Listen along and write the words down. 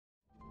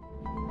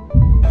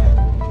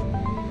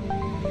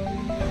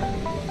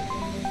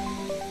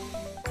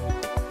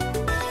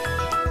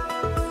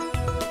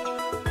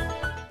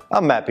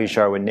I'm Matt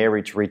Bishar with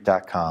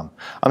REIT.com.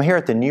 I'm here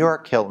at the New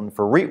York Hilton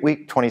for REIT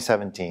Week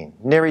 2017,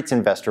 NAREIT's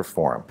Investor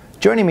Forum.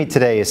 Joining me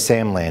today is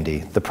Sam Landy,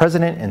 the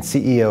President and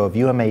CEO of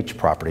UMH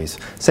Properties.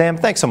 Sam,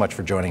 thanks so much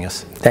for joining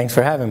us. Thanks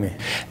for having me.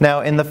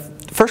 Now, in the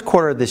first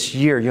quarter of this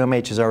year,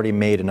 UMH has already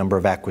made a number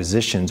of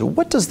acquisitions.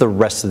 What does the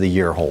rest of the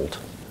year hold?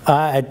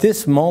 At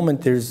this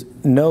moment, there's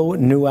no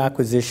new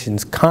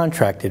acquisitions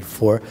contracted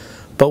for,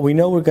 but we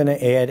know we're going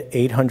to add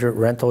 800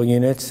 rental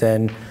units,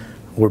 and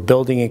we're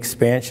building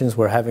expansions.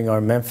 We're having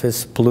our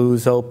Memphis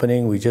Blues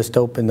opening. We just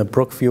opened the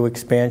Brookview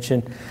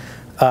expansion.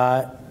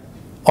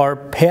 Our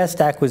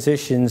past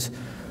acquisitions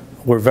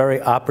were very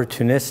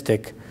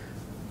opportunistic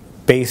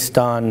based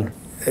on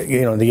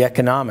the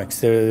economics.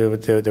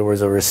 There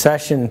was a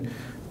recession.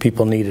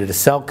 People needed to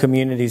sell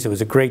communities. It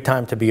was a great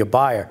time to be a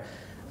buyer.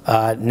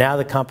 Now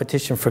the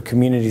competition for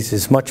communities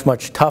is much,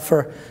 much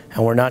tougher,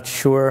 and we're not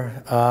sure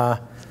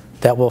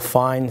that we'll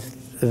find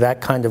that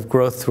kind of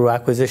growth through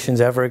acquisitions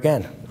ever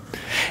again.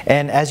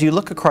 And as you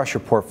look across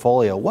your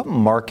portfolio, what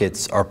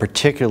markets are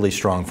particularly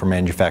strong for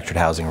manufactured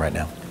housing right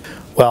now?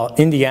 Well,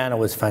 Indiana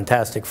was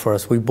fantastic for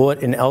us. We bought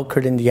in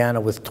Elkhart,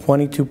 Indiana with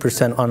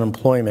 22%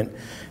 unemployment,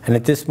 and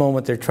at this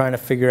moment they're trying to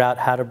figure out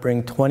how to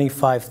bring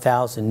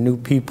 25,000 new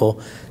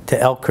people to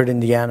Elkhart,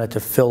 Indiana to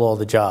fill all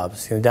the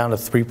jobs. Down to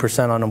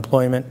 3%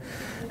 unemployment,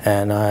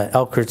 and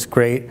Elkhart's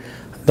great.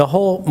 The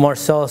whole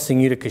Marcellus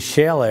and Utica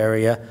Shale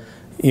area,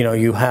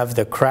 you have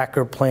the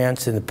cracker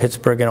plants in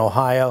Pittsburgh and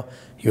Ohio,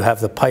 you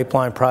have the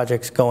pipeline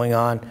projects going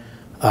on,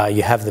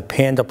 you have the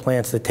Panda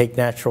plants that take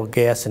natural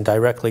gas and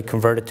directly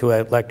convert it to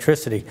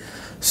electricity.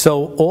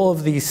 So all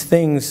of these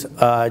things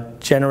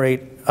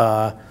generate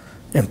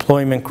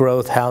employment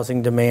growth,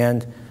 housing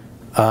demand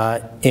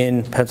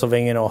in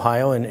Pennsylvania and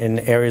Ohio and in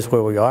areas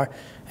where we are.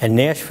 And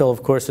Nashville,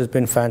 of course, has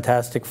been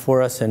fantastic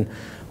for us. And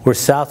we're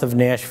south of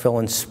Nashville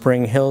in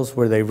Spring Hills,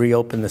 where they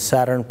reopened the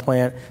Saturn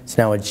plant. It's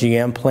now a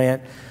GM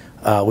plant.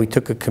 We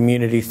took a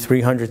community,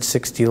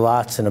 360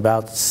 lots and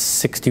about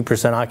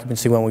 60%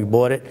 occupancy when we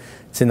bought it.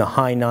 It's in the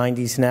high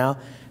 90s now.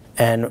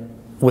 And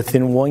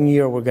within 1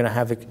 year, we're going to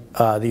have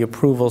the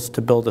approvals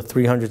to build a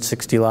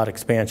 360 lot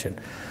expansion.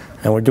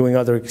 And we're doing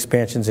other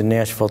expansions in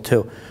Nashville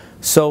too.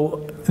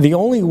 So the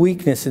only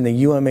weakness in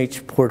the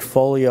UMH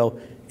portfolio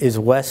is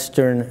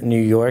Western New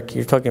York.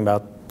 You're talking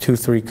about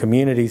 2-3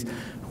 communities.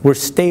 We're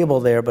stable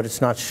there, but it's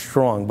not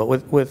strong. But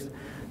with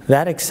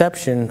that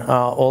exception,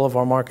 all of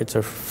our markets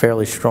are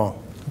fairly strong.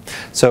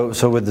 So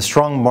with the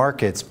strong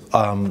markets,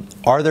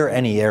 are there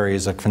any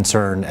areas of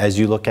concern as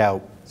you look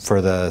out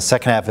for the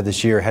second half of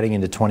this year, heading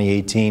into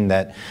 2018,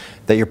 that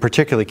you're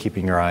particularly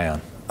keeping your eye on?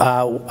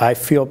 I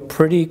feel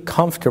pretty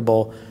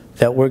comfortable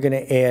that we're going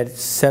to add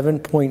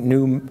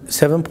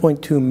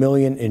 $7.2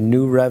 million in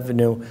new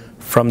revenue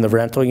from the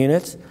rental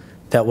units.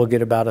 That will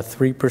get about a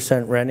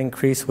 3% rent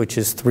increase, which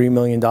is $3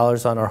 million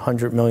on our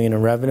 $100 million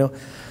in revenue.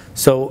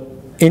 So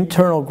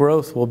internal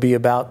growth will be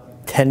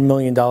about $10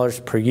 million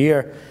per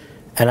year,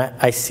 and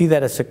I see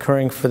that as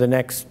occurring for the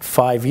next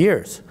 5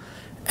 years.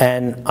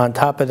 And on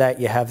top of that,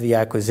 you have the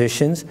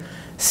acquisitions.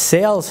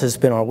 Sales has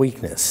been our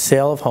weakness,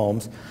 sale of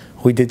homes.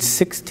 We did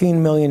 $16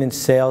 million in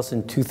sales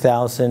in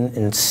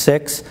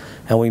 2006,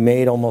 and we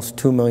made almost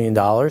 $2 million.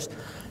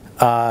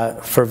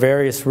 For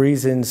various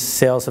reasons,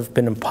 sales have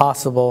been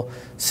impossible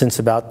since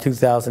about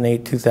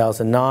 2008,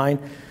 2009.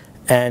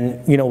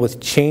 And with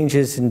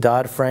changes in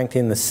Dodd-Frank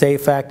and the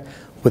SAFE Act,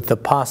 with the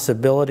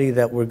possibility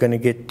that we're going to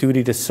get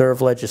duty to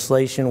serve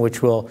legislation,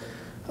 which will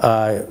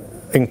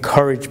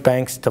encourage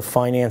banks to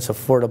finance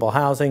affordable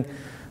housing,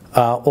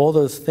 all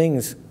those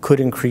things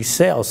could increase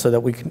sales so that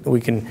we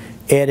can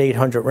add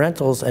 800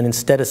 rentals, and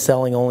instead of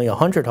selling only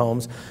 100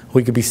 homes,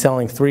 we could be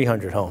selling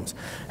 300 homes.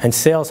 And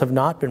sales have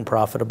not been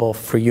profitable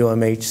for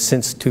UMH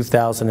since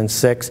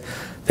 2006.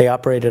 They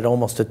operated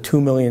almost a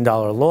 $2 million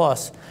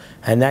loss,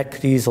 and that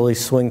could easily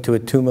swing to a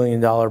 $2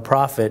 million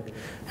profit,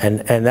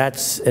 and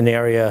that's an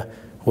area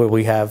where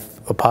we have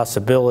a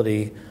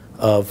possibility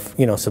of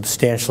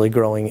substantially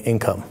growing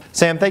income.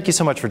 Sam, thank you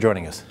so much for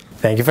joining us.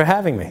 Thank you for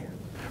having me.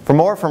 For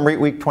more from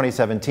REIT Week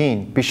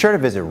 2017, be sure to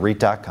visit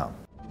REIT.com.